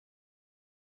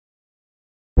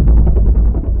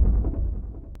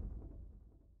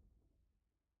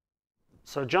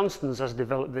So Johnstone's has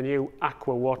developed the new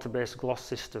Aqua water-based gloss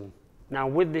system. Now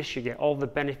with this you get all the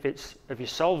benefits of your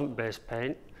solvent-based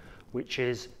paint, which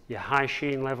is your high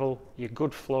sheen level, your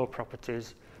good flow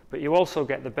properties, but you also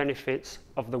get the benefits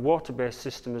of the water-based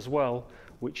system as well,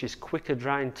 which is quicker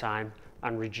drying time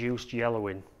and reduced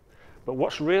yellowing. But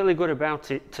what's really good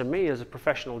about it to me as a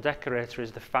professional decorator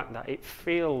is the fact that it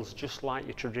feels just like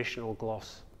your traditional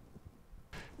gloss.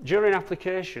 During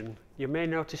application, you may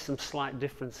notice some slight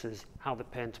differences how the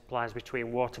paint applies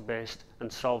between water-based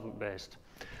and solvent-based.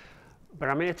 But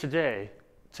I'm here today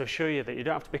to show you that you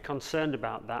don't have to be concerned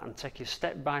about that and take you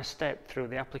step by step through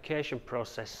the application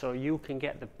process so you can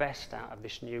get the best out of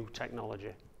this new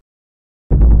technology.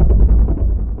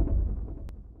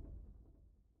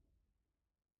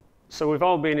 So we've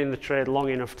all been in the trade long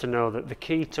enough to know that the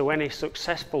key to any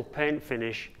successful paint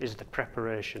finish is the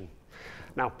preparation.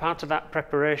 Now part of that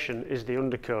preparation is the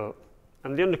undercoat,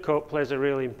 and the undercoat plays a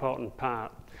really important part.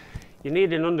 You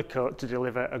need an undercoat to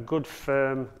deliver a good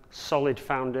firm, solid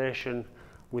foundation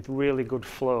with really good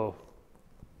flow.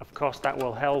 Of course that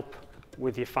will help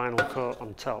with your final coat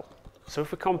on top. So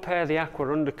if we compare the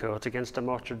Aqua undercoat against a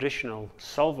more traditional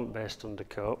solvent-based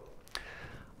undercoat,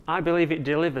 I believe it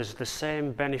delivers the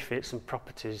same benefits and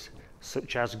properties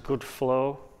such as good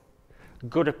flow,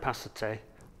 good opacity,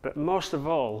 but most of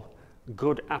all,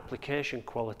 good application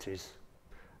qualities.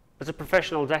 As a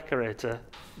professional decorator,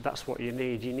 that's what you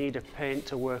need. You need a paint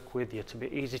to work with you, to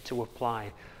be easy to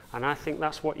apply. And I think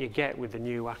that's what you get with the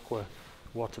new Aqua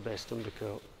water-based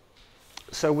undercoat.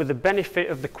 So with the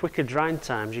benefit of the quicker drying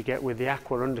times you get with the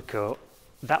Aqua undercoat,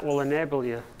 that will enable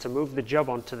you to move the job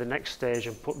on to the next stage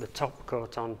and put the top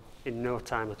coat on in no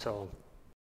time at all.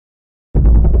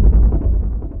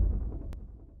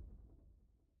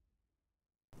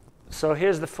 So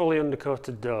here's the fully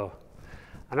undercoated door,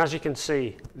 and as you can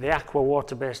see, the Aqua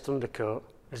water-based undercoat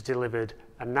has delivered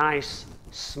a nice,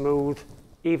 smooth,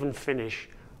 even finish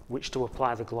which to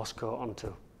apply the gloss coat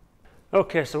onto.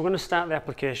 Okay, so we're going to start the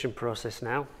application process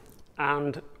now,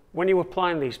 and when you're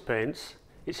applying these paints,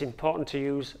 it's important to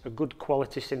use a good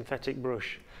quality synthetic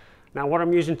brush. Now what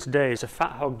I'm using today is a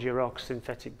Fat Hog Durox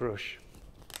synthetic brush.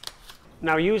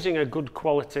 Now using a good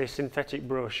quality synthetic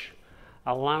brush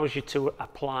allows you to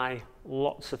apply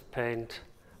lots of paint,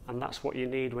 and that's what you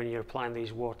need when you're applying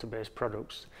these water-based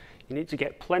products. You need to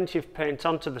get plenty of paint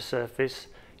onto the surface,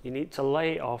 you need to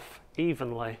lay it off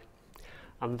evenly,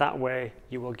 and that way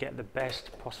you will get the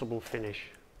best possible finish.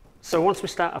 So once we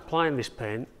start applying this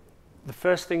paint, the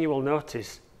first thing you will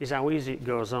notice is how easy it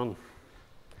goes on.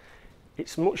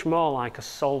 It's much more like a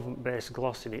solvent-based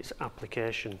gloss in its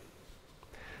application.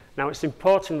 Now it's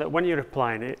important that when you're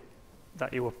applying it,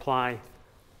 that you apply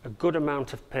a good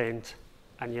amount of paint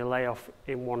and you lay off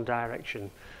in one direction.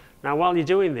 Now while you're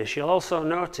doing this, you'll also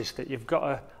notice that you've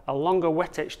got a longer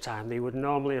wet etch time than you would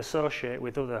normally associate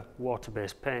with other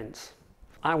water-based paints.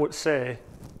 I would say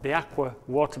the Aqua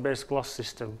water-based gloss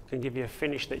system can give you a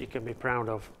finish that you can be proud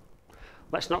of.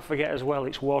 Let's not forget as well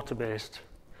it's water-based,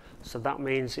 so that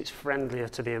means it's friendlier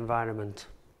to the environment.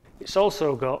 It's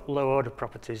also got low odour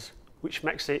properties, which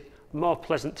makes it more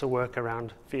pleasant to work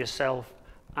around for yourself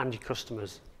and your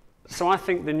customers. So I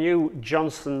think the new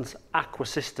Johnstone's Aqua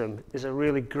system is a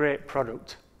really great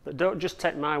product, but don't just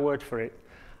take my word for it.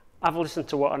 I've listened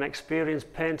to what an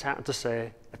experienced painter had to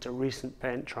say at a recent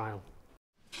paint trial.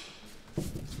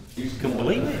 You can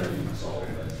believe it.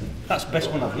 That's the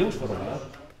best one I've used for a while.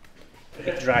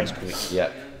 It dries quick.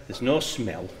 Yeah. There's no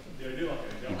smell.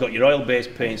 You've got your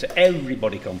oil-based paints that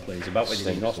everybody complains about when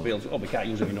you're in hospitals. Oh, we can't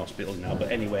use them in hospitals now,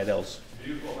 but anywhere else.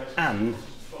 And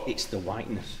it's the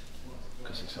whiteness.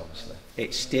 Because it's obviously...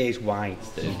 It stays white.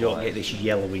 You don't get this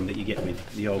yellowing that you get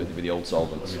with the old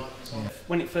solvents. Yeah.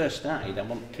 When it first started, I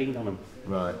wasn't keen on them.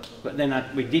 Right. But then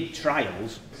we did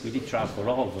trials. We did trials for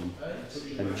all of them,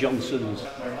 and Johnston's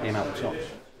came out tops.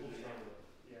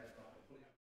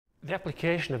 The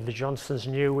application of the Johnston's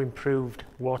new improved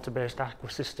water-based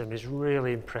Aqua system is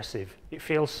really impressive. It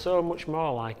feels so much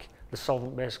more like the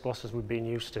solvent-based glosses we've been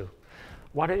used to.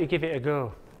 Why don't you give it a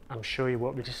go? I'm sure you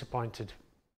won't be disappointed.